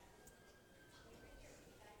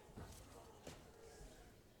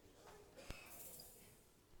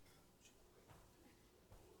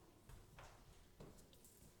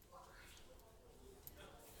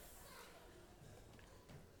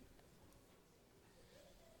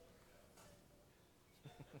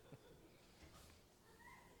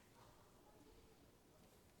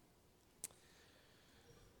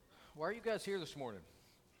Why are you guys here this morning?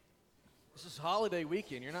 This is holiday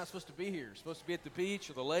weekend. You're not supposed to be here. You're supposed to be at the beach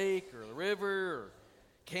or the lake or the river or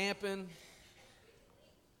camping.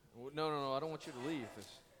 No. I don't want you to leave.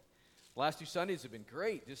 The last 2 Sundays have been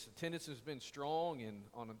great. Just attendance has been strong. And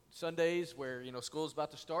on Sundays where, school's about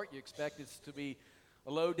to start, you expect it to be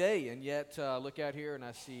a low day. And yet, look out here and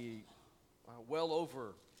I see well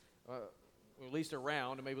over, or at least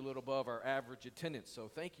around, and maybe a little above our average attendance. So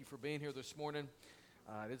thank you for being here this morning.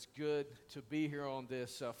 It's good to be here on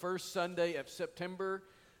this first Sunday of September,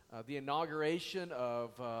 the inauguration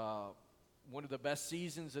of one of the best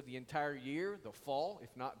seasons of the entire year, the fall, if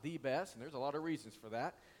not the best, and there's a lot of reasons for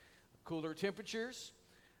that. Cooler temperatures,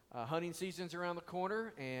 hunting season's around the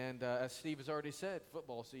corner, and as Steve has already said,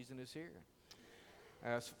 football season is here.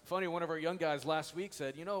 It's funny, one of our young guys last week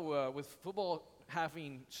said, with football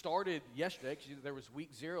having started yesterday, because there was week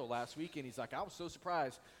 0 last week, and he's like, I was so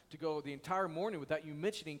surprised to go the entire morning without you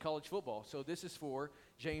mentioning college football. So this is for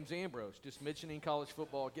James Ambrose, just mentioning college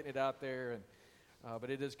football, getting it out there. But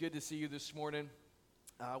it is good to see you this morning.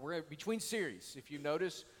 We're between series. If you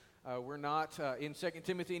notice, we're not in 2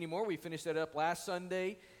 Timothy anymore. We finished that up last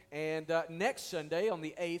Sunday. And next Sunday, on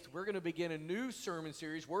the 8th, we're going to begin a new sermon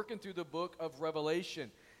series working through the book of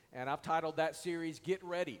Revelation. And I've titled that series, Get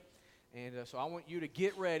Ready. And so I want you to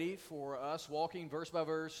get ready for us walking verse by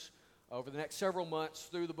verse over the next several months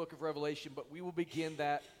through the book of Revelation. But we will begin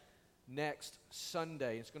that next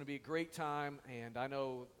Sunday. It's going to be a great time. And I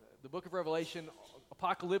know the book of Revelation,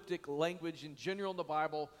 apocalyptic language in general in the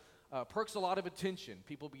Bible, perks a lot of attention.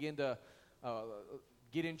 People begin to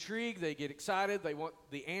get intrigued. They get excited. They want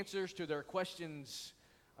the answers to their questions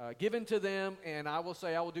given to them, and I will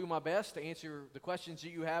say I will do my best to answer the questions that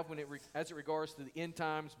you have as it regards to the end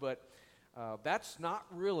times, but that's not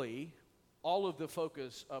really all of the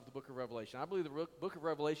focus of the book of Revelation. I believe the book of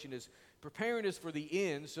Revelation is preparing us for the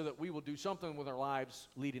end so that we will do something with our lives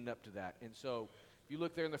leading up to that. And so if you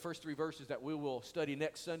look there in the first 3 verses that we will study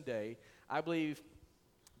next Sunday, I believe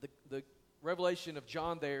the revelation of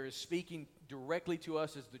John there is speaking directly to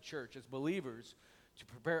us as the church, as believers, to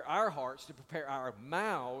prepare our hearts, to prepare our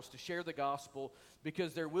mouths to share the gospel,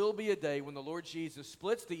 because there will be a day when the Lord Jesus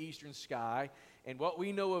splits the eastern sky, and what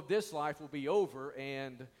we know of this life will be over,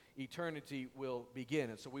 and eternity will begin.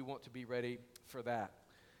 And so we want to be ready for that.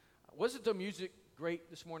 Wasn't the music great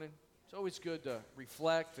this morning? It's always good to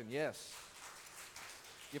reflect, and yes,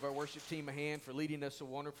 give our worship team a hand for leading us so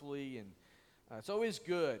wonderfully, and it's always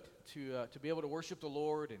good to be able to worship the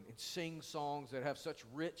Lord and sing songs that have such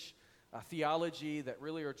rich theology that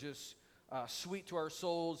really are just sweet to our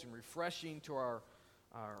souls and refreshing to our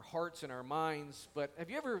hearts and our minds. But have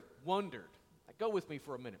you ever wondered, go with me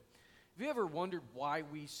for a minute, have you ever wondered why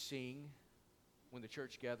we sing when the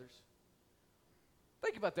church gathers?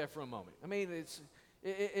 Think about that for a moment. I mean,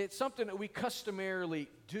 it's something that we customarily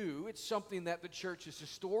do. It's something that the church has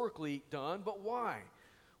historically done, but why?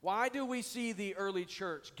 Why do we see the early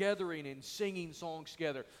church gathering and singing songs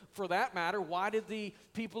together? For that matter, why did the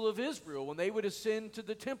people of Israel, when they would ascend to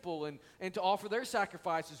the temple and to offer their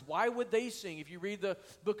sacrifices, why would they sing? If you read the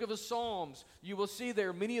book of the Psalms, you will see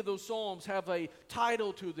there many of those psalms have a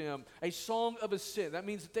title to them, a song of ascent. That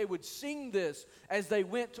means that they would sing this as they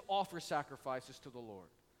went to offer sacrifices to the Lord.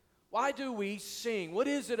 Why do we sing? What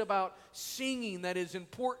is it about singing that is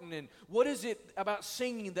important? And what is it about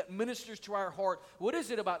singing that ministers to our heart? What is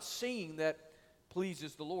it about singing that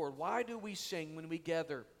pleases the Lord? Why do we sing when we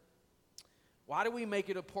gather? Why do we make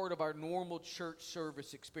it a part of our normal church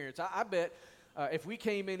service experience? I bet if we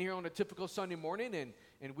came in here on a typical Sunday morning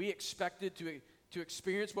and we expected to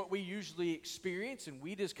experience what we usually experience, and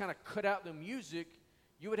we just kind of cut out the music,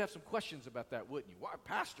 you would have some questions about that, wouldn't you? Why,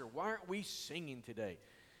 Pastor, why aren't we singing today?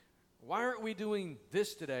 Why aren't we doing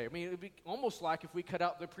this today? I mean, it would be almost like if we cut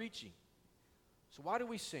out the preaching. So why do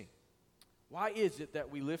we sing? Why is it that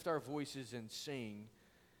we lift our voices and sing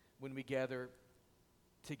when we gather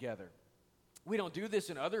together? We don't do this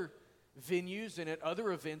in other venues and at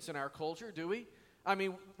other events in our culture, do we? I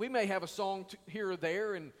mean, we may have a song here or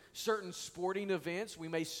there in certain sporting events. We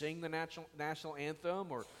may sing the national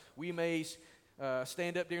anthem, or we may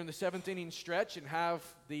stand up during the 7th inning stretch and have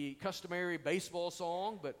the customary baseball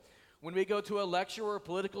song, but when we go to a lecture or a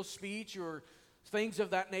political speech or things of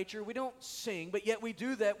that nature, we don't sing, but yet we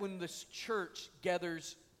do that when the church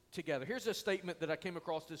gathers together. Here's a statement that I came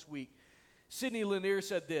across this week. Sidney Lanier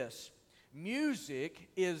said this: music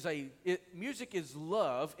is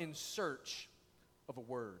love in search of a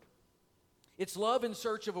word. It's love in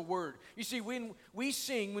search of a word. You see, when we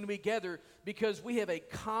sing, when we gather, because we have a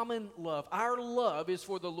common love. Our love is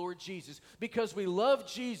for the Lord Jesus. Because we love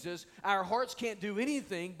Jesus, our hearts can't do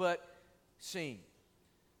anything but sing.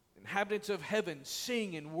 Inhabitants of heaven,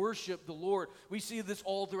 sing and worship the Lord. We see this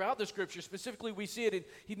all throughout the Scripture. Specifically, we see it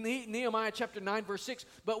in Nehemiah chapter 9, verse 6.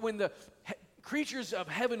 But when the creatures of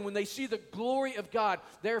heaven, when they see the glory of God,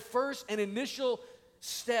 their first and initial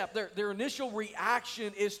step, their initial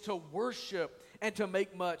reaction is to worship and to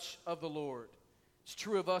make much of the Lord. It's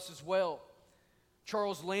true of us as well.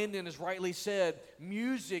 Charles Landon has rightly said,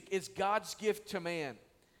 music is God's gift to man.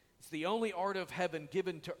 It's the only art of heaven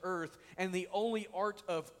given to earth, and the only art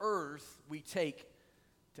of earth we take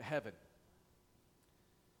to heaven.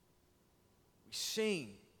 We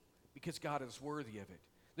sing because God is worthy of it.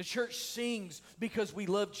 The church sings because we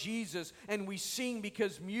love Jesus, and we sing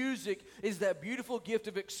because music is that beautiful gift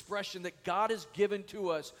of expression that God has given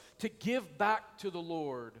to us to give back to the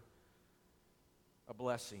Lord a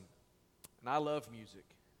blessing. And I love music,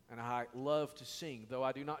 and I love to sing, though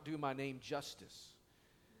I do not do my name justice.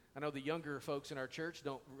 I know the younger folks in our church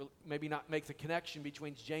don't maybe not make the connection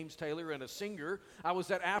between James Taylor and a singer. I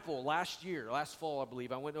was at Apple last fall, I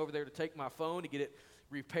believe. I went over there to take my phone to get it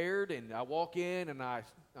repaired, and I walk in, and I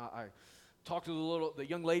talked to the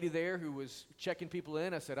young lady there who was checking people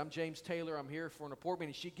in. I said, "I'm James Taylor. I'm here for an appointment,"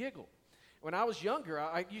 and she giggled. When I was younger,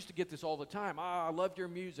 I used to get this all the time. I love your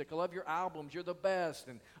music. I love your albums. You're the best.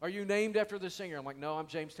 And are you named after the singer? I'm like, no, I'm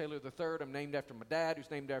James Taylor III. I'm named after my dad, who's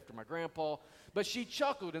named after my grandpa. But she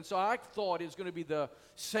chuckled, and so I thought it was going to be the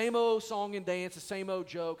same old song and dance, the same old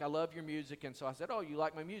joke. I love your music. And so I said, oh, you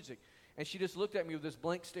like my music? And she just looked at me with this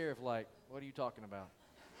blank stare of like, what are you talking about?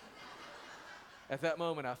 At that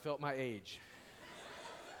moment, I felt my age.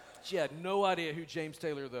 She had no idea who James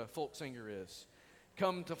Taylor, the folk singer, is.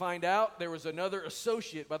 Come to find out, there was another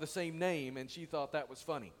associate by the same name, and she thought that was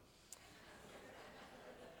funny.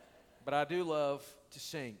 But I do love to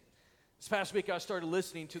sing. This past week, I started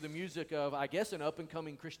listening to the music of, I guess, an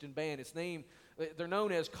up-and-coming Christian band. They're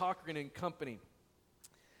known as Cochran and Company.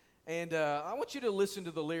 And I want you to listen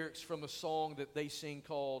to the lyrics from a song that they sing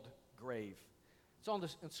called Grave. It's on the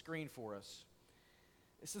screen for us.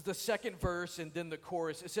 This is the second verse and then the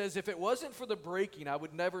chorus. It says, if it wasn't for the breaking, I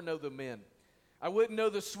would never know the men. I wouldn't know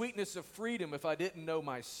the sweetness of freedom if I didn't know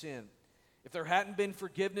my sin. If there hadn't been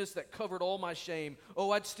forgiveness that covered all my shame, oh,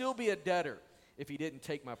 I'd still be a debtor if he didn't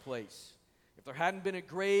take my place. If there hadn't been a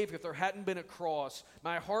grave, if there hadn't been a cross,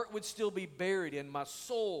 my heart would still be buried and my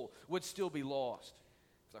soul would still be lost.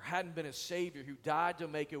 If there hadn't been a Savior who died to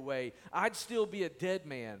make a way, I'd still be a dead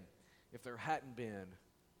man if there hadn't been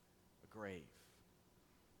a grave.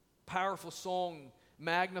 Powerful song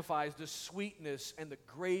magnifies the sweetness and the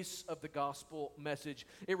grace of the gospel message.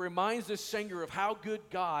 It reminds the singer of how good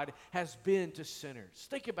God has been to sinners.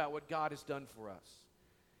 Think about what God has done for us.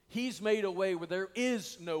 He's made a way where there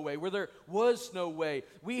is no way, where there was no way.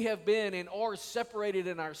 We have been and are separated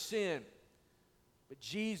in our sin. But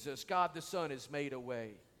Jesus, God the Son, has made a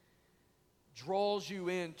way. Draws you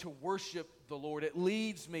in to worship the Lord. It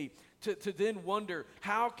leads me to then wonder,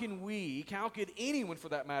 how could anyone for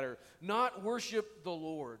that matter, not worship the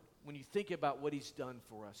Lord when you think about what He's done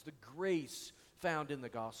for us, the grace found in the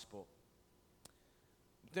gospel.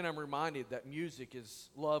 Then I'm reminded that music is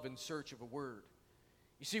love in search of a word.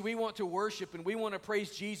 You see, we want to worship and we want to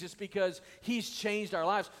praise Jesus because He's changed our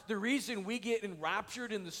lives. The reason we get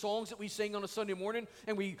enraptured in the songs that we sing on a Sunday morning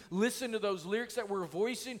and we listen to those lyrics that we're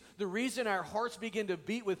voicing, the reason our hearts begin to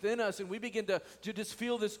beat within us and we begin to just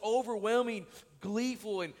feel this overwhelming,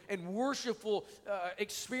 gleeful and worshipful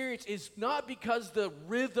experience is not because the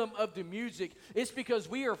rhythm of the music. It's because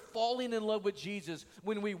we are falling in love with Jesus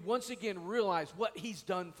when we once again realize what He's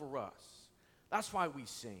done for us. That's why we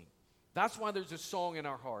sing. That's why there's a song in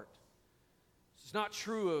our heart. It's not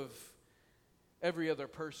true of every other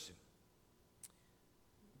person.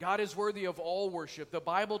 God is worthy of all worship. The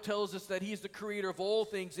Bible tells us that He's the creator of all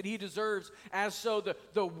things, and He deserves as so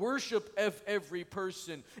the worship of every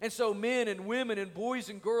person. And so men and women and boys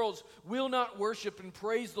and girls will not worship and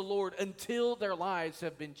praise the Lord until their lives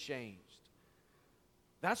have been changed.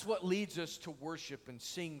 That's what leads us to worship and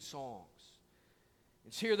sing songs.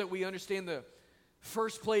 It's here that we understand the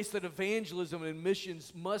first place that evangelism and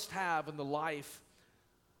missions must have in the life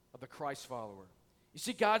of the Christ follower. You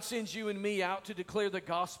see, God sends you and me out to declare the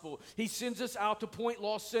gospel. He sends us out to point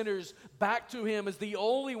lost sinners back to Him as the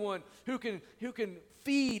only one who can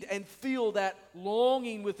feed and feel that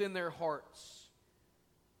longing within their hearts.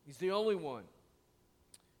 He's the only one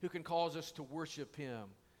who can cause us to worship Him.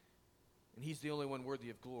 And He's the only one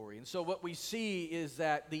worthy of glory. And so what we see is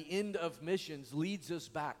that the end of missions leads us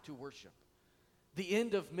back to worship. The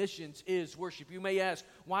end of missions is worship. You may ask,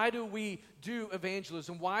 why do we do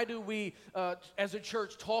evangelism? Why do we, as a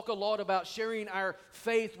church, talk a lot about sharing our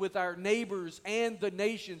faith with our neighbors and the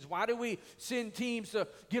nations? Why do we send teams to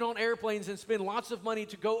get on airplanes and spend lots of money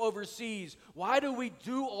to go overseas? Why do we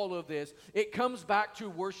do all of this? It comes back to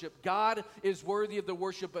worship. God is worthy of the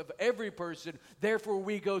worship of every person. Therefore,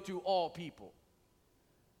 we go to all people.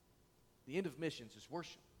 The end of missions is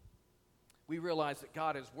worship. We realize that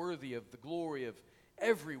God is worthy of the glory of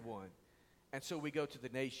everyone. And so we go to the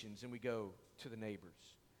nations and we go to the neighbors.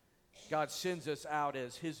 God sends us out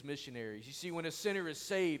as His missionaries. You see, when a sinner is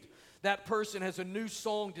saved, that person has a new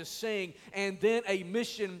song to sing and then a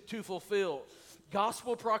mission to fulfill.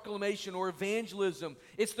 Gospel proclamation or evangelism,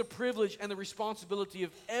 it's the privilege and the responsibility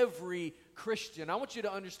of every Christian. I want you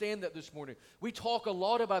to understand that this morning. We talk a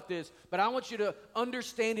lot about this, but I want you to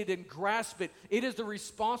understand it and grasp it. It is the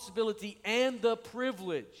responsibility and the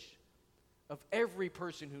privilege of every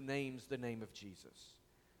person who names the name of Jesus.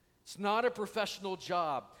 It's not a professional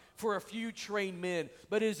job for a few trained men,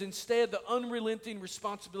 but it is instead the unrelenting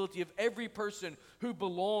responsibility of every person who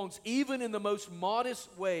belongs, even in the most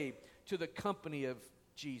modest way, to the company of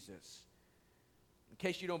Jesus. In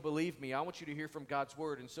case you don't believe me, I want you to hear from God's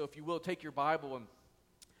Word. And so if you will, take your Bible and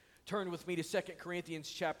turn with me to 2 Corinthians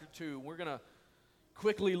chapter 2. We're going to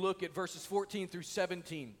quickly look at verses 14 through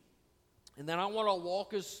 17. And then I want to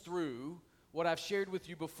walk us through what I've shared with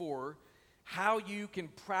you before, how you can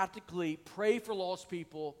practically pray for lost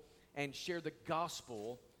people and share the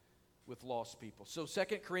gospel with lost people. So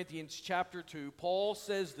 2 Corinthians chapter 2, Paul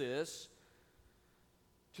says this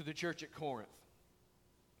to the church at Corinth.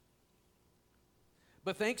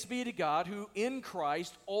 But thanks be to God, who in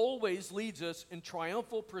Christ always leads us in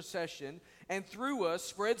triumphal procession, and through us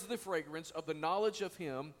spreads the fragrance of the knowledge of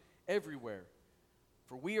Him everywhere.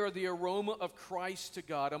 For we are the aroma of Christ to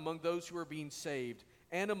God among those who are being saved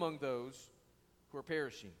and among those who are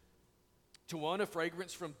perishing. To one, a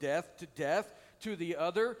fragrance from death to death, to the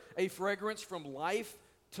other, a fragrance from life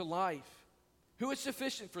to life. Who is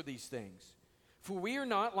sufficient for these things? For we are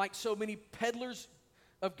not like so many peddlers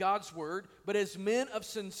of God's word, but as men of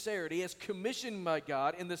sincerity, as commissioned by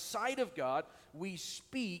God, in the sight of God, we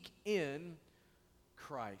speak in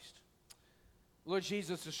Christ. Lord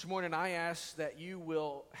Jesus, this morning I ask that you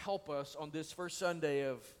will help us on this first Sunday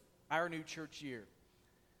of our new church year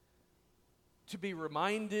to be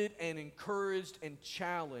reminded and encouraged and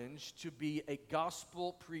challenged to be a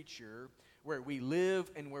gospel preacher where we live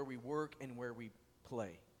and where we work and where we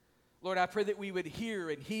play. Lord, I pray that we would hear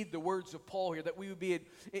and heed the words of Paul here, that we would be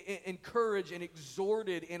encouraged and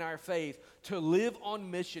exhorted in our faith to live on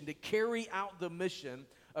mission, to carry out the mission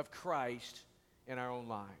of Christ in our own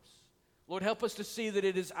lives. Lord, help us to see that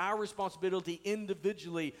it is our responsibility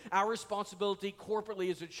individually, our responsibility corporately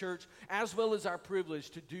as a church, as well as our privilege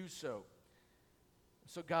to do so.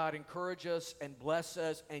 So God, encourage us and bless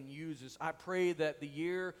us and use us. I pray that the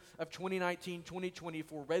year of 2019-2020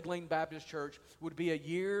 for Red Lane Baptist Church would be a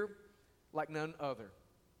year like none other.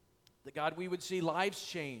 That God, we would see lives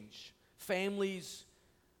change, families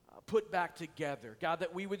put back together. God,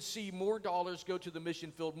 that we would see more dollars go to the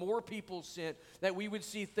mission field, more people sent, that we would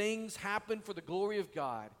see things happen for the glory of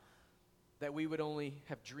God that we would only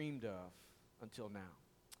have dreamed of until now.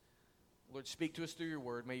 Lord, speak to us through your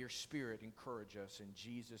word. May your Spirit encourage us. In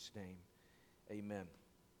Jesus' name, amen.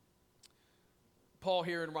 Paul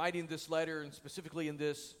here in writing this letter, and specifically in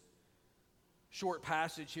this short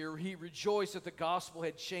passage here, he rejoiced that the gospel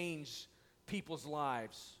had changed people's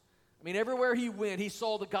lives. I mean, everywhere he went, he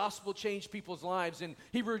saw the gospel change people's lives, and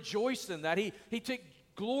he rejoiced in that. He took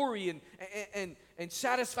glory and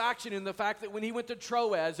satisfaction in the fact that when he went to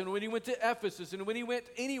Troas and when he went to Ephesus and when he went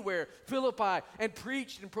anywhere, Philippi, and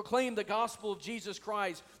preached and proclaimed the gospel of Jesus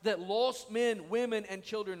Christ, that lost men, women, and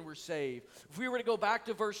children were saved. If we were to go back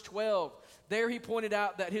to verse 12, there he pointed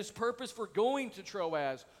out that his purpose for going to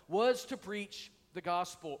Troas was to preach the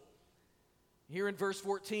gospel. Here in verse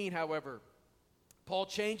 14, however, Paul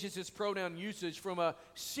changes his pronoun usage from a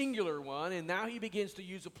singular one, and now he begins to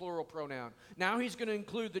use a plural pronoun. Now he's going to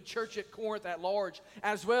include the church at Corinth at large,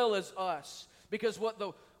 as well as us. Because what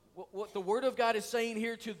the Word of God is saying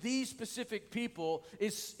here to these specific people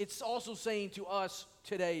is it's also saying to us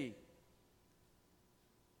today.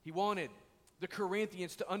 He wanted the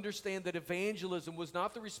Corinthians to understand that evangelism was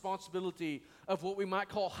not the responsibility of what we might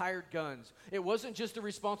call hired guns. It wasn't just the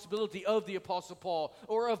responsibility of the Apostle Paul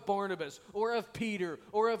or of Barnabas or of Peter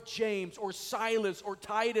or of James or Silas or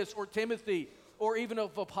Titus or Timothy or even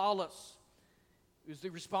of Apollos. is the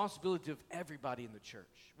responsibility of everybody in the church.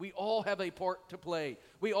 We all have a part to play.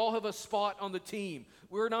 We all have a spot on the team.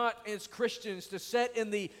 We're not, as Christians, to sit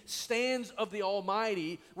in the stands of the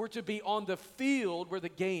Almighty. We're to be on the field where the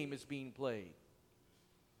game is being played.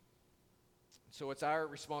 So it's our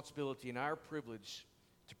responsibility and our privilege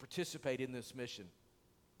to participate in this mission,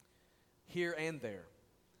 here and there.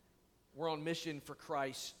 We're on mission for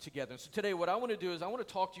Christ together. So today what I want to do is I want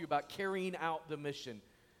to talk to you about carrying out the mission.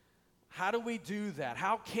 How do we do that?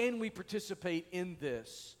 How can we participate in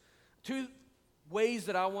this? Two ways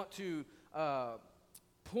that I want to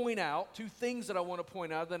point out, two things that I want to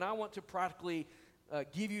point out, then I want to practically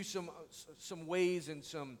give you some ways and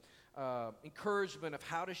some encouragement of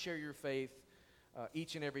how to share your faith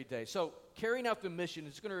each and every day. So carrying out the mission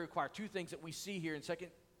is going to require two things that we see here in 2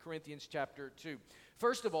 Corinthians chapter 2.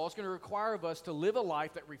 First of all, it's going to require of us to live a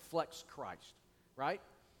life that reflects Christ, right?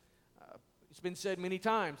 It's been said many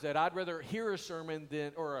times that I'd rather hear a sermon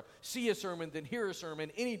or see a sermon than hear a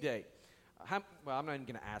sermon any day. Well, I'm not even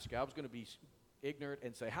going to ask you. I was going to be ignorant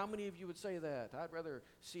and say, how many of you would say that? I'd rather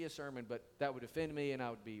see a sermon, but that would offend me, and I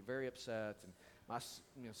would be very upset, and my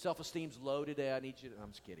self-esteem's low today. I need you to, I'm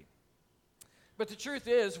just kidding. But the truth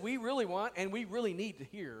is, we really want and we really need to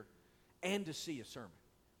hear and to see a sermon.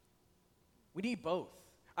 We need both.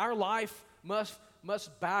 Our life must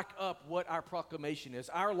back up what our proclamation is.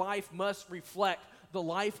 Our life must reflect the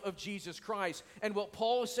life of Jesus Christ. And what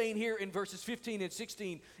Paul is saying here in verses 15 and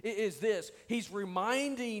 16 is this. He's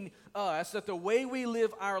reminding us that the way we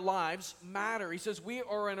live our lives matter. He says we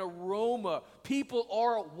are an aroma. People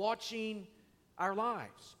are watching our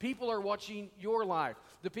lives. People are watching your life.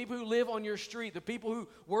 The people who live on your street, the people who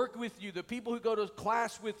work with you, the people who go to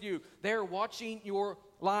class with you, they're watching your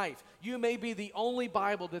life. You may be the only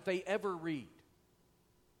Bible that they ever read.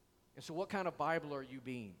 And so what kind of Bible are you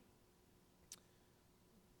being?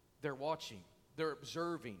 They're watching. They're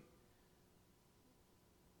observing.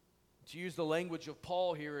 To use the language of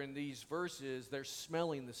Paul here in these verses, they're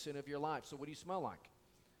smelling the sin of your life. So what do you smell like?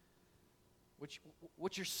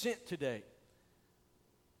 What's your scent today?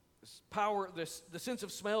 The sense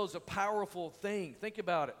of smell is a powerful thing. Think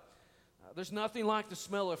about it. There's nothing like the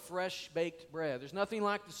smell of fresh baked bread. There's nothing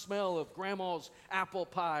like the smell of grandma's apple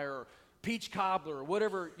pie or peach cobbler or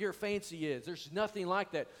whatever your fancy is. There's nothing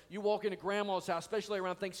like that. You walk into grandma's house, especially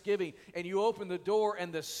around Thanksgiving, and you open the door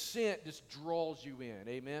and the scent just draws you in.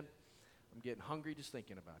 Amen? I'm getting hungry just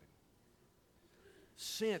thinking about it.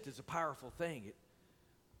 Scent is a powerful thing.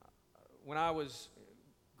 When I was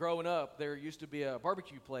growing up, there used to be a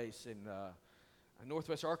barbecue place in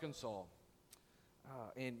northwest Arkansas.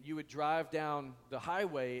 And you would drive down the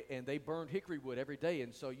highway, and they burned hickory wood every day.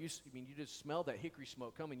 And so you just smelled that hickory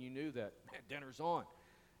smoke coming. You knew that, man, dinner's on.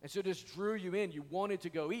 And so it just drew you in. You wanted to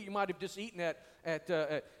go eat. You might have just eaten at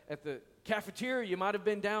the cafeteria. You might have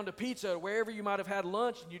been down to pizza, or wherever you might have had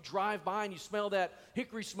lunch, and you drive by and you smell that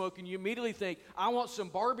hickory smoke, and you immediately think, I want some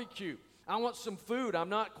barbecue. I want some food. I'm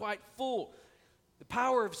not quite full. The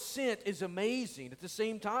power of scent is amazing. At the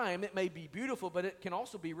same time, it may be beautiful, but it can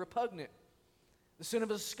also be repugnant. The scent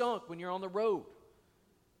of a skunk when you're on the road.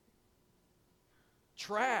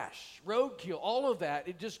 Trash, roadkill, all of that,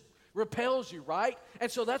 it just repels you, right?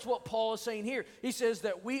 And so that's what Paul is saying here. He says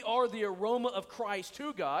that we are the aroma of Christ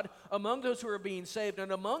to God among those who are being saved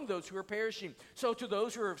and among those who are perishing. So to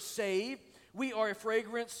those who are saved, we are a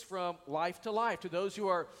fragrance from life to life. To those who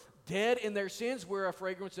are dead in their sins, we're a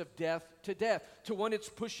fragrance of death to death. To one, it's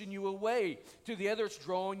pushing you away. To the other, it's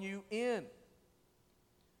drawing you in.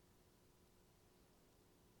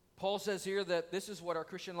 Paul says here that this is what our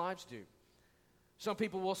Christian lives do. Some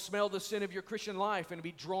people will smell the sin of your Christian life and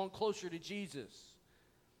be drawn closer to Jesus.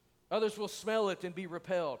 Others will smell it and be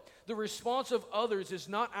repelled. The response of others is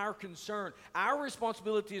not our concern. Our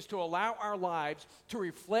responsibility is to allow our lives to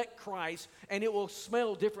reflect Christ, and it will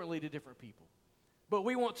smell differently to different people. But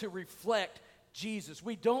we want to reflect Jesus.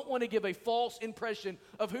 We don't want to give a false impression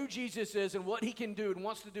of who Jesus is and what he can do and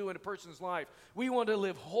wants to do in a person's life. We want to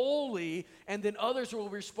live holy, and then others will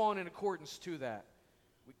respond in accordance to that.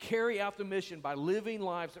 We carry out the mission by living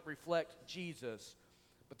lives that reflect Jesus.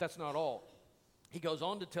 But that's not all. He goes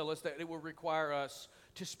on to tell us that it will require us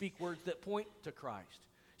to speak words that point to Christ.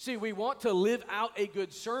 See, we want to live out a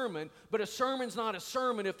good sermon, but a sermon's not a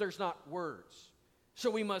sermon if there's not words. So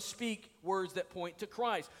we must speak words that point to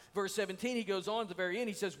Christ. Verse 17, he goes on at the very end.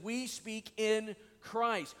 He says, we speak in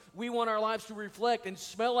Christ. We want our lives to reflect and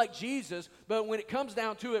smell like Jesus, but when it comes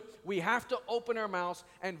down to it, we have to open our mouths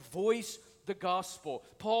and voice the gospel.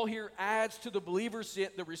 Paul here adds to the believer's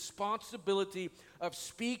the responsibility of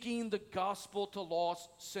speaking the gospel to lost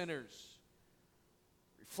sinners.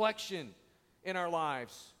 Reflection in our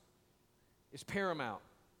lives is paramount.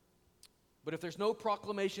 But if there's no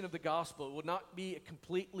proclamation of the gospel, it will not be a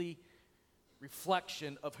completely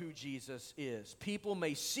reflection of who Jesus is. People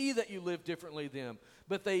may see that you live differently than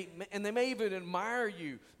them, and they may even admire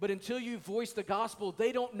you, but until you voice the gospel,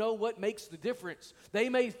 they don't know what makes the difference. They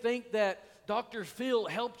may think that Dr. Phil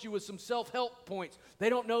helped you with some self-help points. They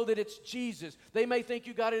don't know that it's Jesus. They may think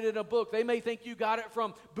you got it in a book. They may think you got it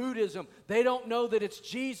from Buddhism. They don't know that it's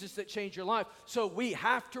Jesus that changed your life. So we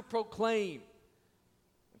have to proclaim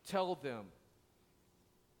and tell them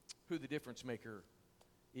who the difference maker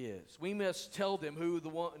is. We must tell them who the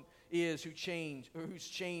one is whose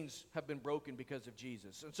chains have been broken because of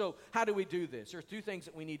Jesus. And so how do we do this? There's two things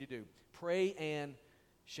that we need to do. Pray and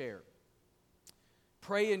share.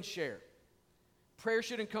 Pray and share. Prayer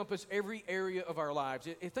should encompass every area of our lives.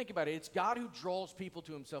 Think about it. It's God who draws people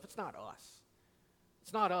to himself. It's not us.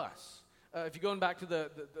 It's not us. If you're going back to the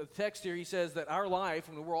text here, he says that our life,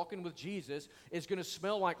 when we're walking with Jesus, is going to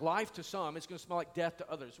smell like life to some. It's going to smell like death to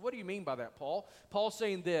others. What do you mean by that, Paul? Paul's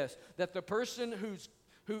saying this, that the person who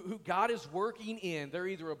God is working in, they're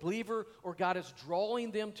either a believer or God is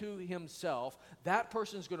drawing them to himself. That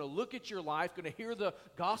person is going to look at your life, going to hear the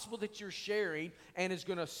gospel that you're sharing, and is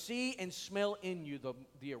going to see and smell in you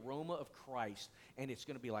the aroma of Christ, and it's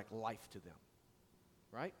going to be like life to them,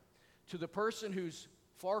 right? To the person who's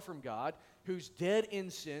far from God, who's dead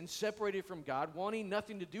in sin, separated from God, wanting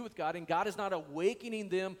nothing to do with God, and God is not awakening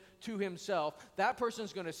them to himself, that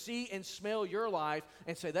person's going to see and smell your life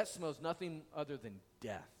and say, that smells nothing other than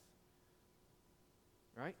death.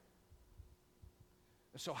 Right?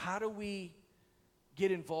 So how do we get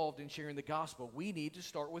involved in sharing the gospel? We need to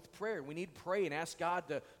start with prayer. We need to pray and ask God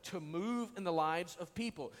to move in the lives of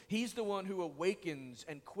people. He's the one who awakens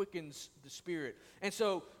and quickens the spirit. And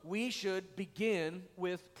so we should begin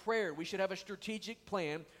with prayer. We should have a strategic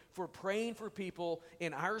plan for praying for people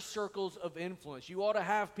in our circles of influence. You ought to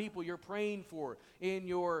have people you're praying for in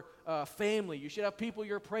your family. You should have people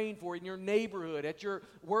you're praying for in your neighborhood, at your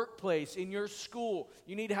workplace, in your school.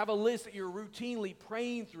 You need to have a list that you're routinely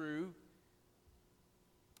praying through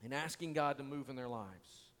and asking God to move in their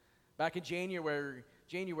lives. Back in January,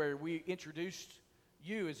 we introduced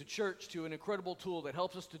you as a church to an incredible tool that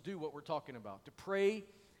helps us to do what we're talking about, to pray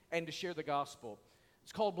and to share the gospel.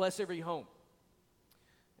 It's called Bless Every Home.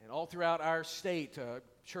 And all throughout our state,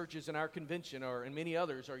 churches in our convention and many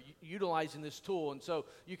others are utilizing this tool. And so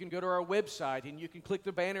you can go to our website and you can click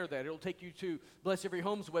the banner there. It'll take you to Bless Every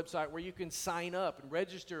Home's website where you can sign up and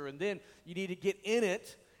register. And then you need to get in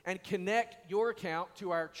it and connect your account to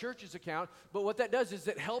our church's account. But what that does is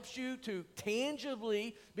it helps you to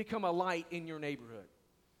tangibly become a light in your neighborhood.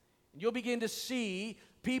 And you'll begin to see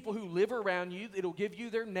people who live around you. It'll give you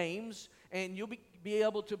their names, and you'll be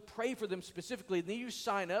able to pray for them specifically. And then you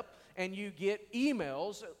sign up, and you get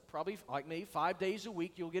emails, probably like me, 5 days a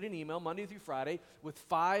week. You'll get an email Monday through Friday with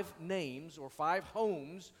 5 names or 5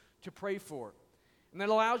 homes to pray for. And that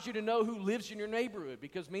allows you to know who lives in your neighborhood,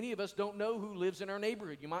 because many of us don't know who lives in our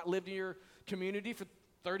neighborhood. You might live in your community for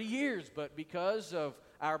 30 years, but because of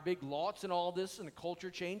our big lots and all this and the culture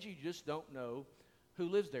changing, you just don't know who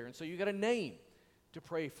lives there. And so you got a name to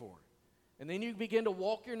pray for. And then you begin to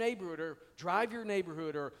walk your neighborhood or drive your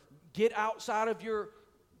neighborhood or get outside of your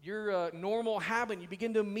normal habit. You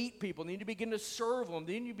begin to meet people, and then you begin to serve them.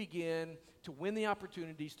 Then you begin to win the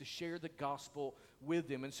opportunities to share the gospel with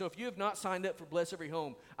them. And so if you have not signed up for Bless Every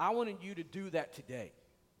Home, I wanted you to do that today.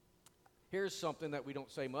 Here's something that we don't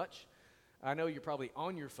say much. I know you're probably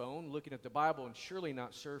on your phone looking at the Bible and surely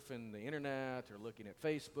not surfing the internet or looking at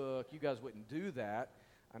Facebook. You guys wouldn't do that.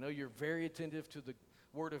 I know you're very attentive to the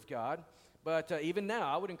Word of God. But even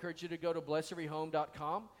now, I would encourage you to go to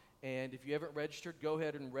blesseveryhome.com. And if you haven't registered, go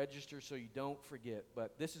ahead and register so you don't forget.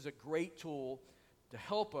 But this is a great tool to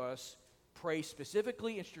help us pray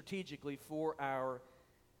specifically and strategically for our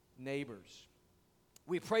neighbors.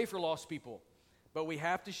 We pray for lost people, but we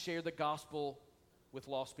have to share the gospel with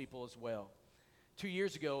lost people as well. 2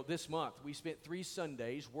 years ago, this month, we spent 3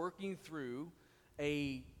 Sundays working through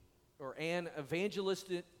an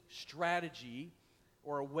evangelistic strategy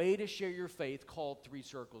or a way to share your faith called 3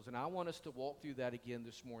 Circles. And I want us to walk through that again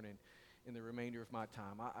this morning in the remainder of my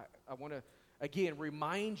time. I want to, again,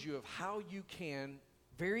 remind you of how you can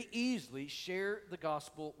very easily share the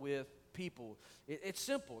gospel with people. It's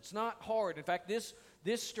simple. It's not hard. In fact, this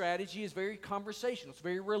strategy is very conversational. It's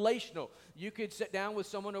very relational. You could sit down with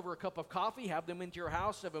someone over a cup of coffee, have them into your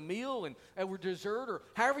house, have a meal, and over dessert, or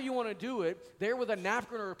however you want to do it, there with a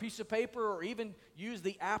napkin or a piece of paper, or even use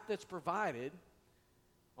the app that's provided.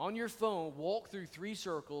 On your phone, walk through 3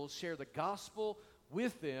 circles, share the gospel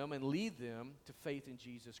with them, and lead them to faith in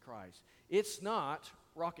Jesus Christ. It's not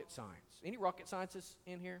rocket science. Any rocket scientists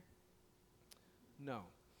in here? No.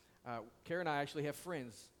 Kara and I actually have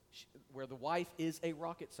friends where the wife is a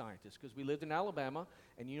rocket scientist because we lived in Alabama,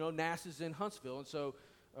 and you know NASA's in Huntsville, and so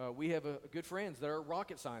we have good friends that are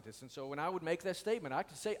rocket scientists. And so when I would make that statement, I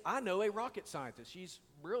could say, I know a rocket scientist. She's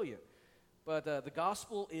brilliant. But the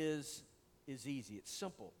gospel is easy. It's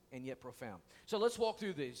simple and yet profound. So let's walk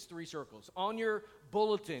through these three circles. On your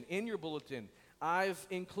bulletin, in your bulletin, I've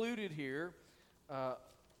included here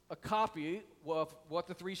a copy of what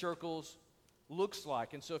the three circles looks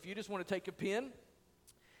like. And so if you just want to take a pen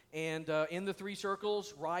and in the three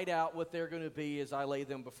circles, write out what they're going to be as I lay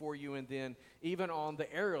them before you. And then even on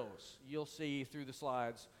the arrows, you'll see through the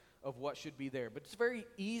slides of what should be there. But it's a very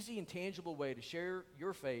easy and tangible way to share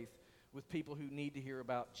your faith with people who need to hear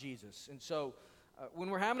about Jesus. And so when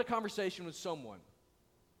we're having a conversation with someone,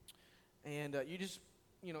 and you just,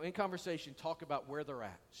 in conversation, talk about where they're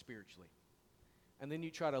at spiritually. And then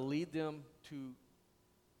you try to lead them to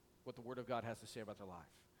what the Word of God has to say about their life.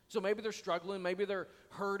 So maybe they're struggling, maybe they're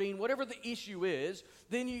hurting, whatever the issue is,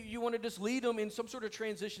 then you want to just lead them in some sort of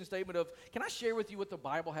transition statement of, can I share with you what the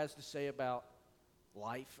Bible has to say about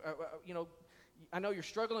life? I know you're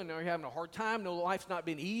struggling, I know you're having a hard time, no, life's not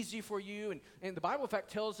been easy for you, and the Bible, in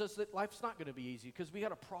fact, tells us that life's not going to be easy because we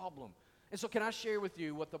got a problem. And so can I share with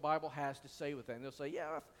you what the Bible has to say with that? And they'll say,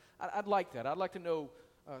 yeah, I'd like that. I'd like to know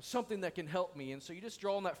something that can help me. And so you just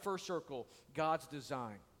draw in that first circle, God's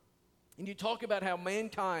design. And you talk about how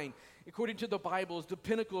mankind, according to the Bible, is the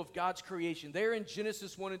pinnacle of God's creation. There in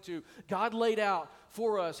Genesis 1 and 2, God laid out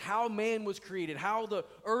for us how man was created, how the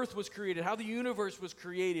earth was created, how the universe was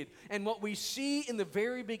created. And what we see in the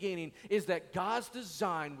very beginning is that God's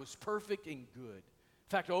design was perfect and good. In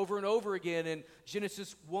fact, over and over again in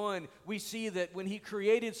Genesis 1, we see that when he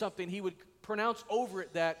created something, he would pronounce over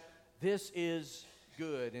it that this is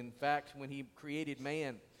good. In fact, when he created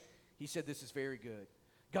man, he said this is very good.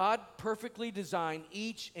 God perfectly designed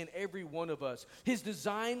each and every one of us. His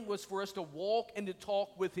design was for us to walk and to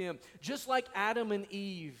talk with him, just like Adam and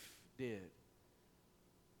Eve did.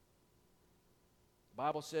 The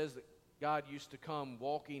Bible says that God used to come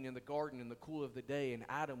walking in the garden in the cool of the day, and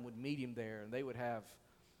Adam would meet him there, and they would have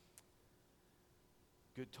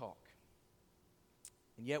good talk.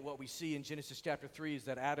 And yet what we see in Genesis chapter 3 is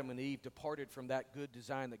that Adam and Eve departed from that good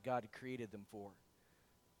design that God had created them for.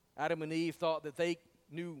 Adam and Eve thought that they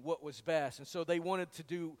knew what was best, and so they wanted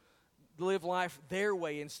to live life their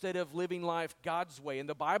way instead of living life God's way. And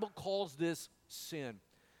the Bible calls this sin.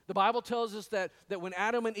 The Bible tells us that when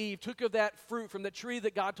Adam and Eve took of that fruit from the tree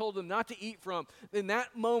that God told them not to eat from, in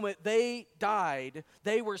that moment they died.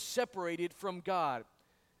 They were separated from God.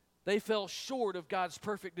 They fell short of God's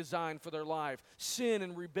perfect design for their life. Sin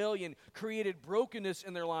and rebellion created brokenness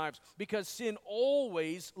in their lives because sin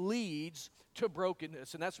always leads to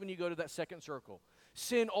brokenness. And that's when you go to that second circle.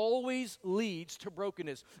 Sin always leads to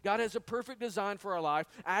brokenness. God has a perfect design for our life.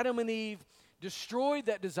 Adam and Eve destroyed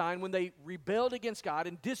that design when they rebelled against God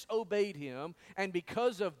and disobeyed him. And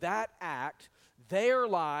because of that act, their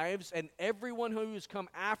lives and everyone who has come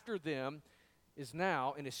after them is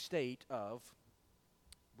now in a state of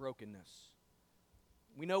brokenness.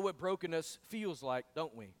 We know what brokenness feels like,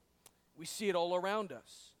 don't we? We see it all around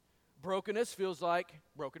us. Brokenness feels like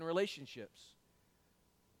broken relationships,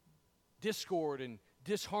 discord and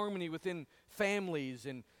disharmony within families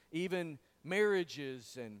and even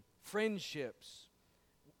marriages and friendships.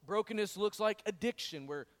 Brokenness looks like addiction,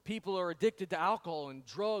 where people are addicted to alcohol and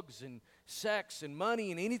drugs and sex and money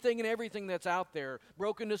and anything and everything that's out there.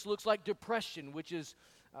 Brokenness looks like depression, which is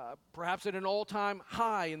perhaps at an all-time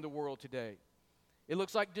high in the world today. It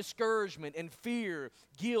looks like discouragement and fear,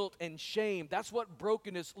 guilt and shame. That's what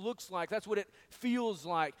brokenness looks like. That's what it feels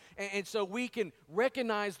like. And so we can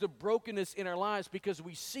recognize the brokenness in our lives because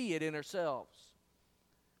we see it in ourselves.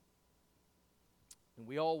 And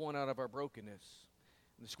we all want out of our brokenness.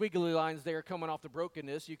 And the squiggly lines there coming off the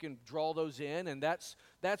brokenness, you can draw those in, and that's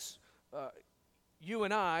you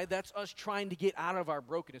and I, that's us trying to get out of our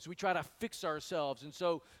brokenness. We try to fix ourselves, and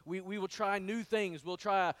so we will try new things. We'll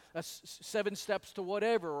try 7 steps to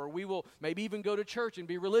whatever, or we will maybe even go to church and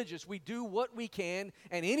be religious. We do what we can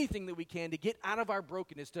and anything that we can to get out of our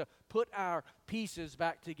brokenness, to put our pieces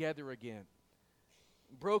back together again.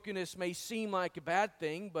 Brokenness may seem like a bad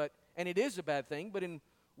thing, and it is a bad thing, but in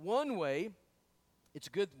one way, it's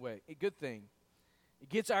a good thing. It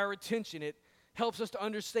gets our attention. It helps us to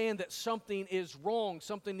understand that something is wrong,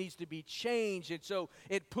 something needs to be changed, and so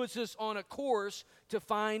it puts us on a course to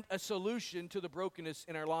find a solution to the brokenness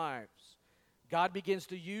in our lives. God begins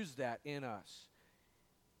to use that in us,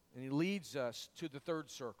 and he leads us to the third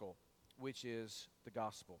circle, which is the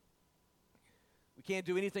gospel. We can't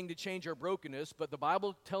do anything to change our brokenness, but the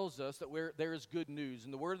Bible tells us that there is good news.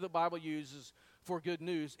 And the word the Bible uses for good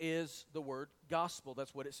news is the word gospel.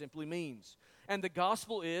 That's what it simply means. And the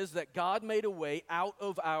gospel is that God made a way out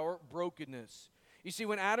of our brokenness. You see,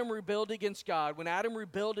 when Adam rebelled against God, when Adam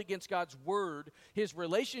rebelled against God's word, his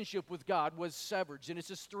relationship with God was severed.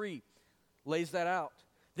 Genesis 3 lays that out.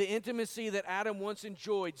 The intimacy that Adam once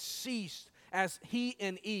enjoyed ceased as he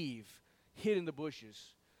and Eve hid in the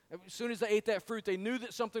bushes. As soon as they ate that fruit, they knew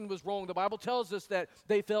that something was wrong. The Bible tells us that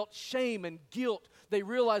they felt shame and guilt. They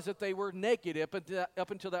realized that they were naked.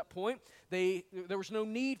 Up until that point, there was no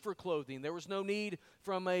need for clothing. There was no need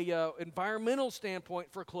from an environmental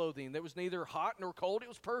standpoint for clothing. There was neither hot nor cold. It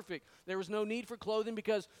was perfect. There was no need for clothing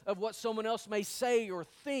because of what someone else may say or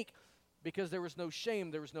think, because there was no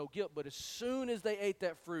shame, there was no guilt. But as soon as they ate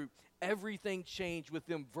that fruit, everything changed with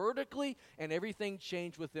them vertically and everything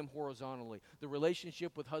changed with them horizontally. The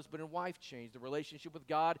relationship with husband and wife changed. The relationship with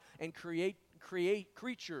God and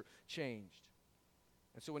creature changed.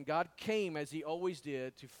 And so when God came, as he always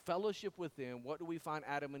did, to fellowship with them, what do we find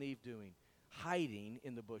Adam and Eve doing? Hiding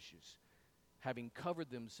in the bushes, having covered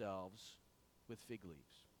themselves with fig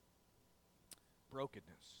leaves.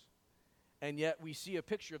 Brokenness. And yet we see a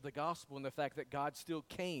picture of the gospel in the fact that God still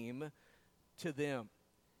came to them.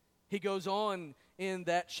 He goes on in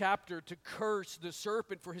that chapter to curse the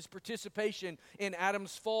serpent for his participation in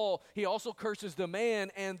Adam's fall. He also curses the man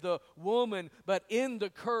and the woman, but in the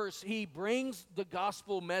curse, he brings the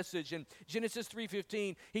gospel message. In Genesis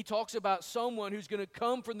 3:15, he talks about someone who's going to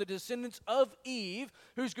come from the descendants of Eve,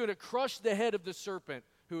 who's going to crush the head of the serpent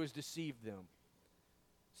who has deceived them.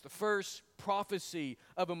 It's the first prophecy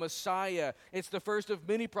of a Messiah. It's the first of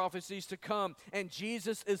many prophecies to come, and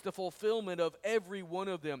Jesus is the fulfillment of every one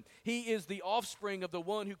of them. He is the offspring of the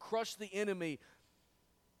one who crushed the enemy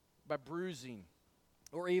by bruising,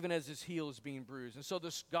 or even as his heel is being bruised. And so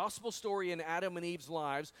this gospel story in Adam and Eve's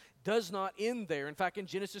lives does not end there. In fact, in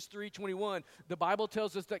Genesis 3:21, the Bible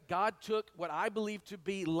tells us that God took what I believe to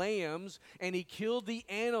be lambs, and he killed the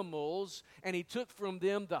animals, and he took from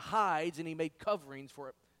them the hides, and he made coverings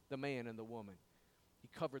for the man and the woman. He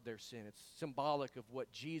covered their sin. It's symbolic of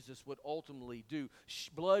what Jesus would ultimately do.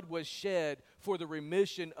 Blood was shed for the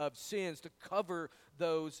remission of sins, to cover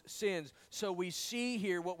those sins. So we see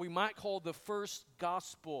here what we might call the first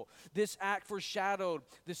gospel. This act foreshadowed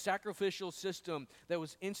the sacrificial system that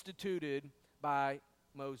was instituted by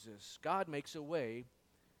Moses. God makes a way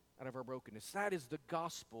out of our brokenness. That is the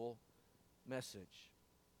gospel message.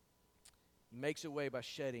 He makes a way by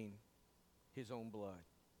shedding his own blood.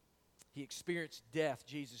 He experienced death,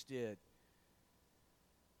 Jesus did,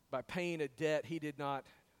 by paying a debt he did not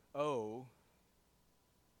owe,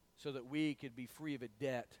 so that we could be free of a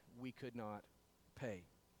debt we could not pay.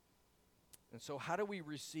 And so how do we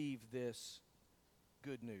receive this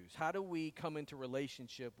good news? How do we come into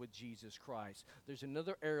relationship with Jesus Christ? There's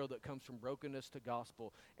another arrow that comes from brokenness to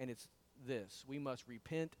gospel, and it's this: we must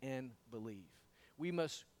repent and believe. We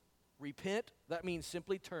must repent. That means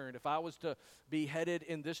simply turn. If I was to be headed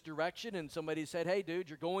in this direction and somebody said, "Hey dude,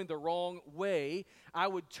 you're going the wrong way," I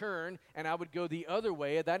would turn and I would go the other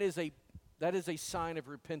way. That is a sign of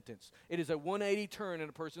repentance. It is a 180 turn in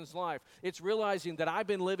a person's life. It's realizing that I've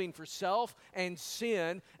been living for self and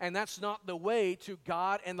sin, and that's not the way to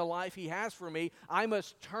God and the life he has for me. I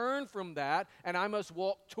must turn from that, and I must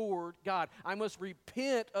walk toward God. I must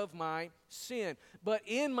repent of my sin. But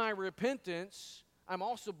in my repentance, I'm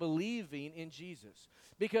also believing in Jesus.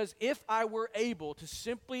 Because if I were able to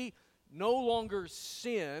simply no longer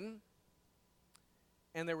sin,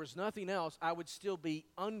 and there was nothing else, I would still be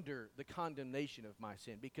under the condemnation of my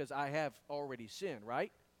sin, because I have already sinned,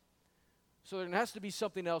 right? So there has to be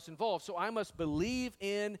something else involved. So I must believe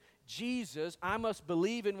in Jesus. I must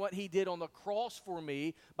believe in what he did on the cross for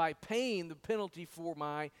me by paying the penalty for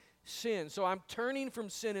my sin. So I'm turning from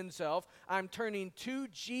sin and self. I'm turning to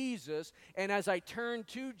Jesus. And as I turn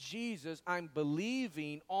to Jesus, I'm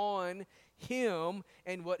believing on him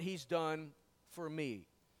and what he's done for me.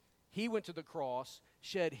 He went to the cross,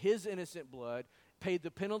 shed his innocent blood, paid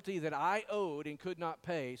the penalty that I owed and could not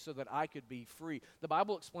pay so that I could be free. The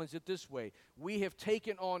Bible explains it this way: we have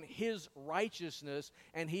taken on his righteousness,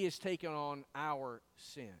 and he has taken on our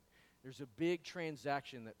sin. There's a big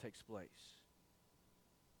transaction that takes place.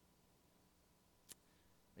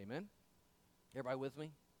 Amen? Everybody with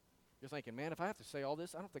me? You're thinking, man, if I have to say all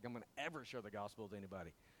this, I don't think I'm going to ever share the gospel with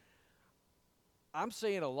anybody. I'm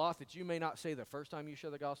saying a lot that you may not say the first time you share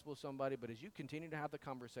the gospel with somebody, but as you continue to have the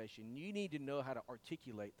conversation, you need to know how to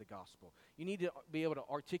articulate the gospel. You need to be able to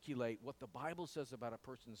articulate what the Bible says about a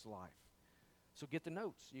person's life. So get the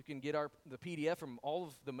notes. You can get the PDF from all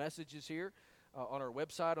of the messages here. on our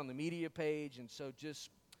website, on the media page, and so just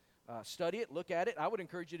study it, look at it. I would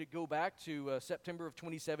encourage you to go back to September of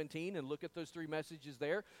 2017 and look at those 3 messages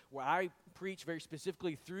there, where I preach very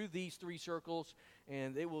specifically through these 3 circles,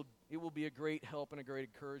 and it will be a great help and a great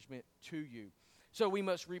encouragement to you. So we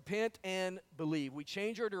must repent and believe. We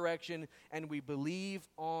change our direction, and we believe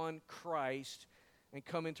on Christ and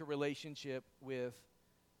come into relationship with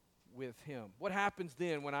Him. What happens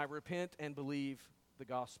then when I repent and believe the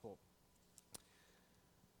gospel?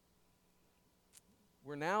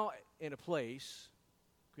 We're now in a place,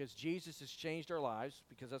 because Jesus has changed our lives,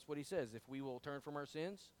 because that's what He says. If we will turn from our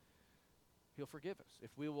sins, He'll forgive us. If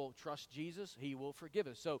we will trust Jesus, He will forgive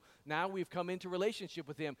us. So now we've come into relationship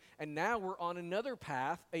with Him, and now we're on another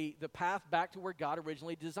path, the path back to where God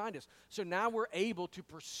originally designed us. So now we're able to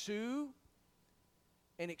pursue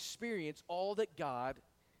and experience all that God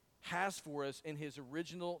has for us in His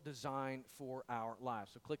original design for our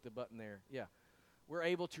lives. So click the button there. Yeah. We're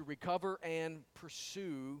able to recover and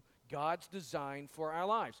pursue God's design for our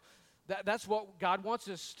lives. That's what God wants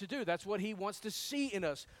us to do. That's what He wants to see in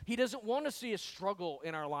us. He doesn't want to see us struggle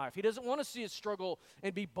in our life. He doesn't want to see us struggle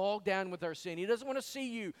and be bogged down with our sin. He doesn't want to see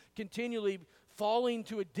you continually falling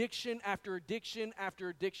to addiction after addiction after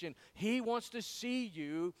addiction. He wants to see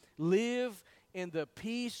you live in the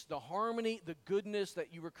peace, the harmony, the goodness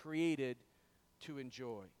that you were created to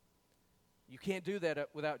enjoy. You can't do that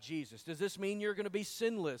without Jesus. Does this mean you're going to be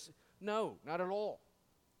sinless? No, not at all.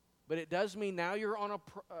 But it does mean now you're on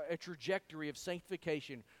a trajectory of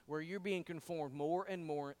sanctification where you're being conformed more and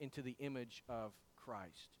more into the image of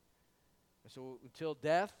Christ. And so until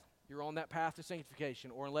death, you're on that path to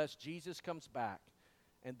sanctification, or unless Jesus comes back,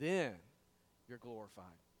 and then you're glorified.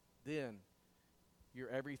 Then you're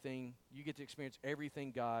everything, you get to experience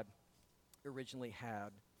everything God originally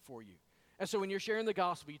had for you. And so when you're sharing the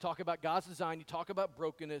gospel, you talk about God's design, you talk about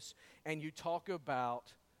brokenness, and you talk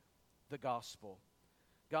about the gospel.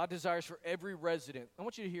 God desires for every resident, I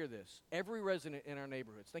want you to hear this, every resident in our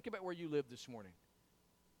neighborhoods. Think about where you live this morning.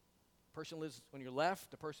 The person lives on your left,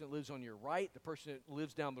 the person that lives on your right, the person that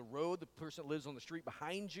lives down the road, the person that lives on the street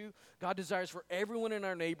behind you. God desires for everyone in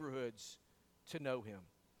our neighborhoods to know Him.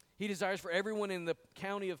 He desires for everyone in the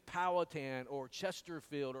county of Powhatan or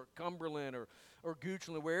Chesterfield or Cumberland or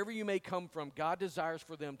Goochland, wherever you may come from, God desires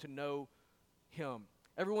for them to know Him.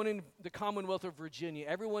 Everyone in the Commonwealth of Virginia,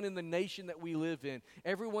 everyone in the nation that we live in,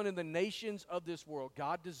 everyone in the nations of this world,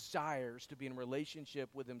 God desires to be in relationship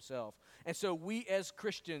with Himself. And so we as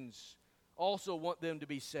Christians also want them to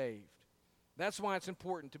be saved. That's why it's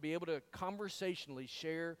important to be able to conversationally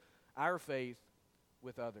share our faith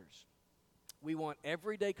with others. We want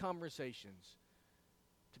everyday conversations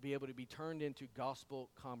to be able to be turned into gospel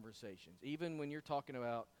conversations, even when you're talking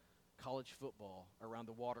about college football around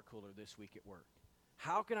the water cooler this week at work.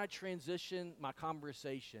 How can I transition my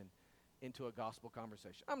conversation into a gospel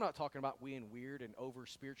conversation? I'm not talking about being weird and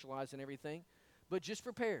over-spiritualizing everything, but just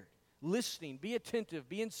prepared, listening, be attentive,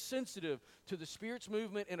 being sensitive to the Spirit's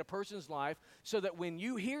movement in a person's life so that when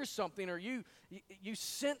you hear something or you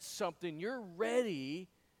sense something, you're ready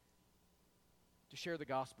to share the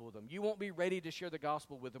gospel with them. You won't be ready to share the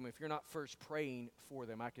gospel with them if you're not first praying for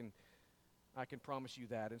them. I can promise you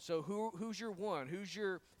that. And so who's your 1? Who's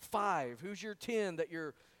your 5? Who's your 10 that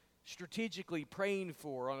you're strategically praying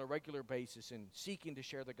for on a regular basis and seeking to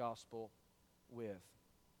share the gospel with?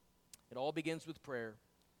 It all begins with prayer.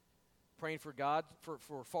 Praying for God,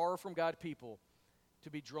 for far from God people to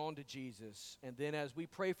be drawn to Jesus. And then as we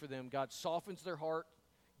pray for them, God softens their heart,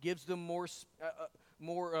 gives them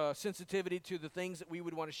more sensitivity to the things that we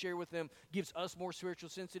would want to share with them, gives us more spiritual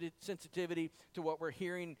sensitivity to what we're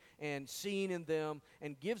hearing and seeing in them,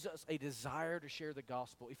 and gives us a desire to share the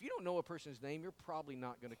gospel. If you don't know a person's name, you're probably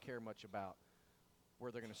not going to care much about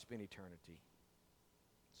where they're going to spend eternity.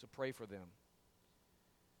 So pray for them.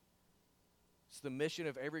 It's the mission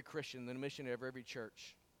of every Christian, the mission of every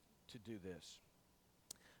church to do this.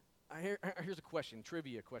 Here's a question,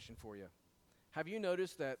 trivia question for you. Have you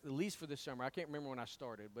noticed that, at least for this summer, I can't remember when I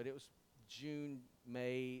started, but it was June,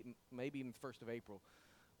 May, maybe even 1st of April,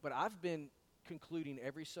 but I've been concluding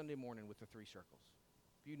every Sunday morning with the 3 circles.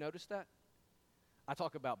 Have you noticed that? I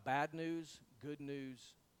talk about bad news, good news,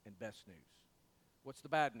 and best news. What's the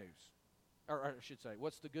bad news? Or I should say,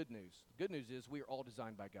 what's the good news? The good news is we are all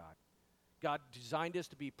designed by God. God designed us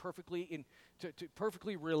to be perfectly to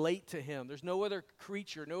perfectly relate to Him. There's no other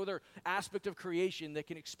creature, no other aspect of creation that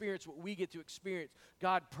can experience what we get to experience.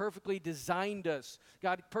 God perfectly designed us.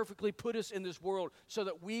 God perfectly put us in this world so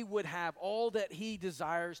that we would have all that He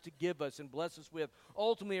desires to give us and bless us with,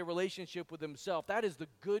 ultimately a relationship with Himself. That is the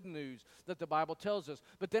good news that the Bible tells us.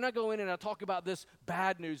 But then I go in and I talk about this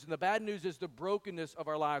bad news, and the bad news is the brokenness of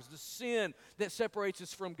our lives, the sin that separates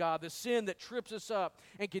us from God, the sin that trips us up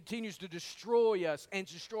and continues to destroy us and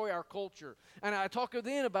destroy our culture. And I talk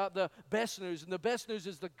then about the best news, and the best news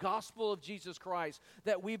is the gospel of Jesus Christ,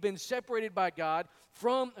 that we've been separated by God,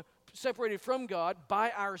 separated from God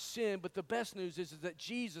by our sin. But the best news is that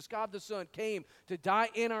Jesus, God the Son, came to die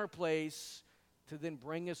in our place to then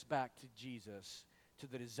bring us back to Jesus, to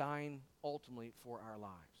the design ultimately for our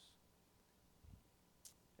lives.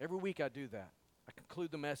 Every week I do that. I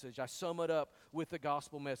conclude the message. I sum it up with the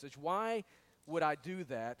gospel message. Why would I do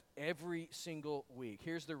that every single week?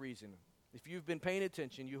 Here's the reason. If you've been paying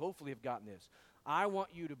attention, you hopefully have gotten this. I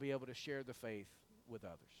want you to be able to share the faith with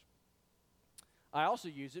others. I also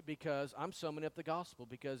use it because I'm summing up the gospel,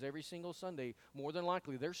 because every single Sunday, more than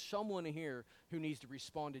likely, there's someone in here who needs to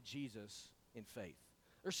respond to Jesus in faith.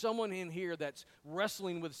 There's someone in here that's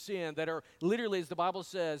wrestling with sin, that are literally, as the Bible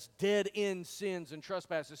says, dead in sins and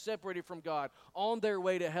trespasses, separated from God, on their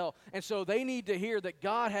way to hell. And so they need to hear that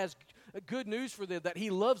God has good news for them, that He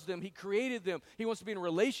loves them, He created them, He wants to be in a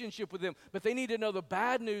relationship with them. But they need to know the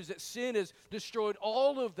bad news, that sin has destroyed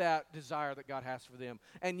all of that desire that God has for them.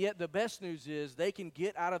 And yet the best news is they can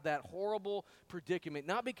get out of that horrible predicament,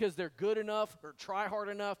 not because they're good enough or try hard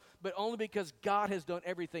enough, but only because God has done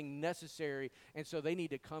everything necessary, and so they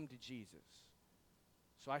need to come to Jesus.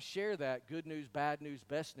 So I share that good news, bad news,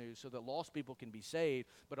 best news, so that lost people can be saved,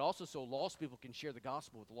 but also so lost people can share the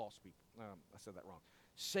gospel with lost people. I said that wrong.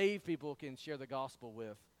 Saved people can share the gospel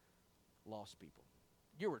with lost people.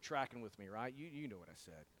 You were tracking with me, right? You know what I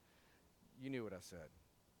said. You knew what I said.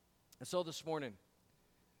 And so this morning,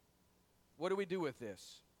 what do we do with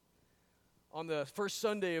this? On the first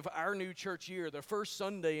Sunday of our new church year, the first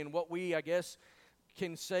Sunday in what we, I guess,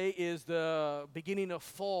 can say is the beginning of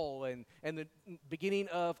fall and the beginning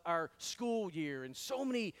of our school year, and so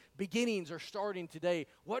many beginnings are starting today.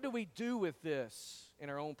 What do we do with this in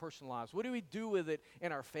our own personal lives? What do we do with it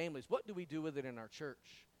in our families? What do we do with it in our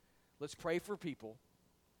church? Let's pray for people,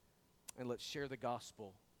 and let's share the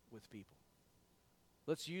gospel with people.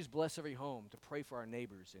 Let's use Bless Every Home to pray for our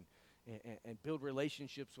neighbors and build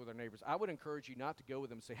relationships with our neighbors. I would encourage you not to go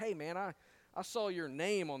with them and say, hey man, I saw your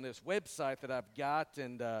name on this website that I've got,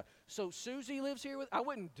 and so Susie lives here with. I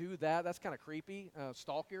wouldn't do that. That's kind of creepy,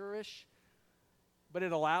 stalker-ish. But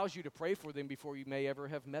it allows you to pray for them before you may ever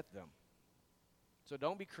have met them. So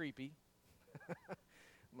don't be creepy.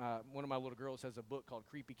 One of my little girls has a book called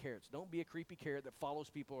Creepy Carrots. Don't be a creepy carrot that follows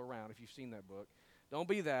people around, if you've seen that book. Don't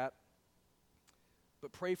be that.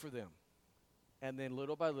 But pray for them. And then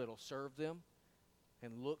little by little, serve them.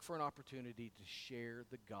 And look for an opportunity to share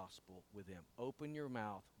the gospel with them. Open your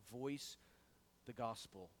mouth, voice the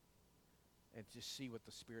gospel, and just see what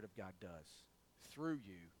the Spirit of God does through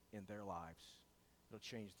you in their lives. It'll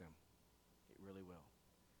change them. It really will.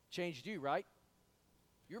 Changed you, right?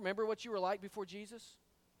 You remember what you were like before Jesus?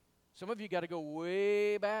 Some of you got to go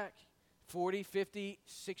way back, 40, 50,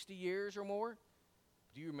 60 years or more.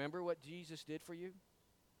 Do you remember what Jesus did for you?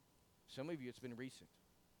 Some of you, it's been recent.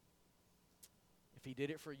 If He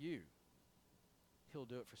did it for you, He'll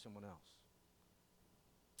do it for someone else.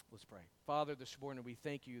 Let's pray. Father, this morning we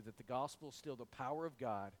thank You that the gospel is still the power of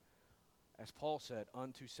God, as Paul said,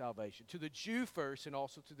 unto salvation. To the Jew first and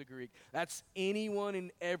also to the Greek. That's anyone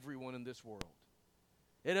and everyone in this world.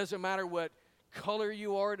 It doesn't matter what color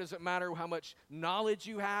you are. It doesn't matter how much knowledge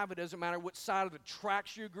you have. It doesn't matter what side of the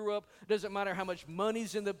tracks you grew up. It doesn't matter how much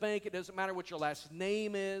money's in the bank. It doesn't matter what your last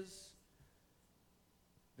name is.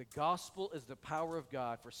 The gospel is the power of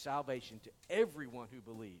God for salvation to everyone who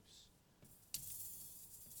believes.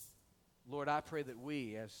 Lord, I pray that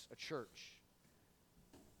we as a church,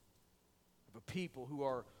 of a people who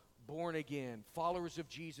are born again, followers of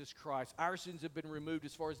Jesus Christ, our sins have been removed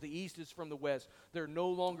as far as the east is from the west. They're no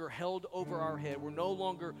longer held over our head. We're no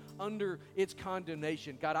longer under its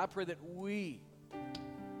condemnation. God, I pray that we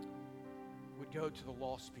would go to the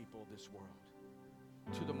lost people of this world,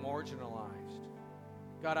 to the marginalized.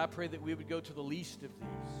 God, I pray that we would go to the least of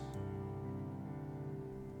these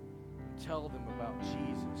and tell them about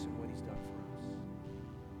Jesus and what He's done for us.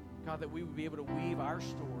 God, that we would be able to weave our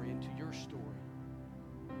story into Your story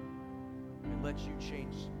and let You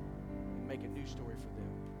change and make a new story for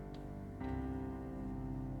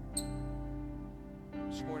them.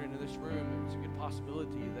 This morning in this room, it's a good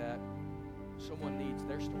possibility that someone needs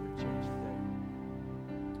their story changed today.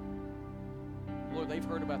 Lord, they've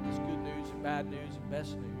heard about this good news and bad news and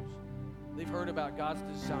best news. They've heard about God's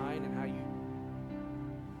design and how you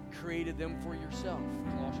created them for yourself.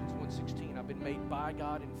 Colossians 1:16, I've been made by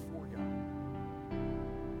God and for God.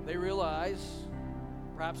 They realize,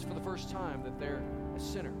 perhaps for the first time, that they're a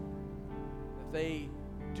sinner. That they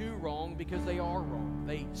do wrong because they are wrong.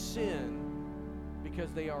 They sin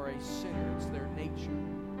because they are a sinner. It's their nature.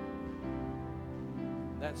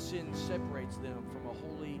 That sin separates them from a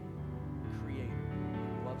holy Creator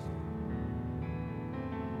who loves them.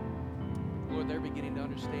 Lord, they're beginning to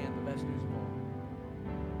understand the best news of all.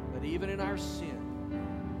 That even in our sin,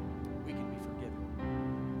 we can be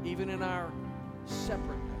forgiven. Even in our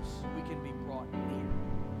separateness, we can be brought near.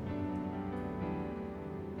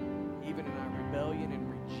 Even in our rebellion and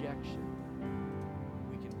rejection,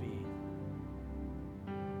 we can be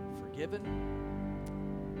forgiven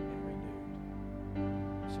and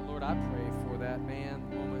renewed. So Lord, I pray for that man,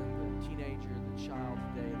 woman, the teenager, the child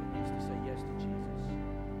today that needs to say yes to Jesus.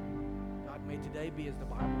 God, may today be, as the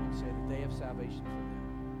Bible would say, the day of salvation for them.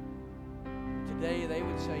 Today they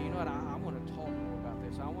would say, you know what, I want to talk more about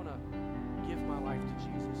this. I want to give my life to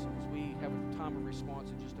Jesus. And as we have a time of response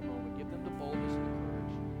in just a moment, give them the boldness and the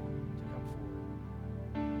courage to come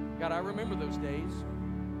forward. God, I remember those days.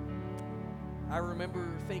 I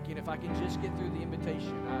remember thinking, if I can just get through the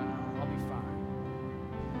invitation, I'll be fine.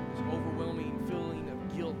 This overwhelming feeling of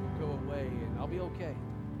guilt will go away, and I'll be okay.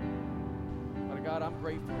 But God, I'm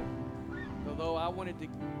grateful. Although I wanted to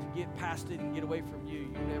get past it and get away from you,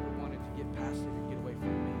 you never wanted to get past it and get away from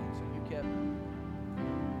me. And so you kept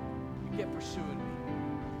pursuing me.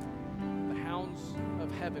 The hounds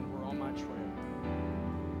of heaven were on my trail.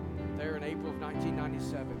 There in April of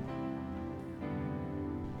 1997,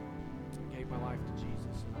 I gave my life to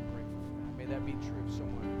Jesus, and I'm grateful for that. May that be true of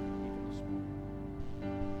someone even this morning.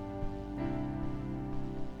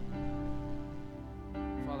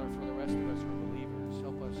 Father, for the rest of us who are believers,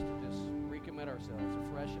 help us to just recommit ourselves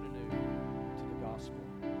afresh and anew to the gospel.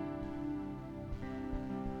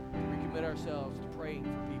 Recommit ourselves to praying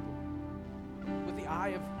for people with the eye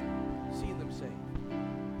of seeing them saved.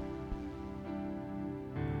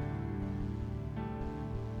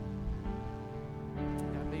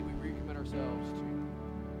 God, may we recommit ourselves to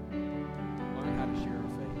learn how to share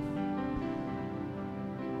our faith.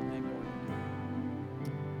 Then go into God.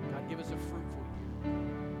 God, give us a fruitful year.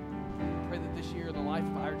 Pray that this year in the life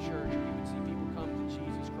of our church, we would see people come to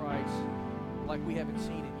Jesus Christ like we haven't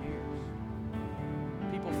seen in years.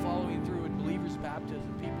 People following through in believers'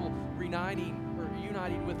 baptism, people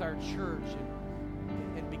uniting with our church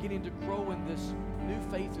and beginning to grow in this new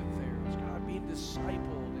faith of theirs. God, being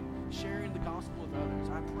discipled and sharing the gospel with others.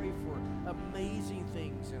 I pray for amazing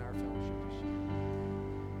things in our fellowship this year.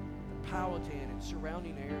 The Powhatan and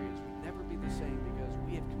surrounding areas would never be the same because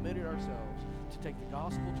we have committed ourselves to take the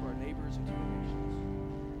gospel to our neighbors and to the nations.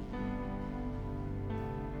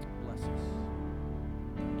 Bless us.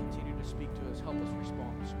 Continue to speak to us. Help us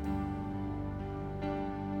respond this morning.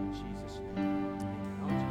 In Jesus' name.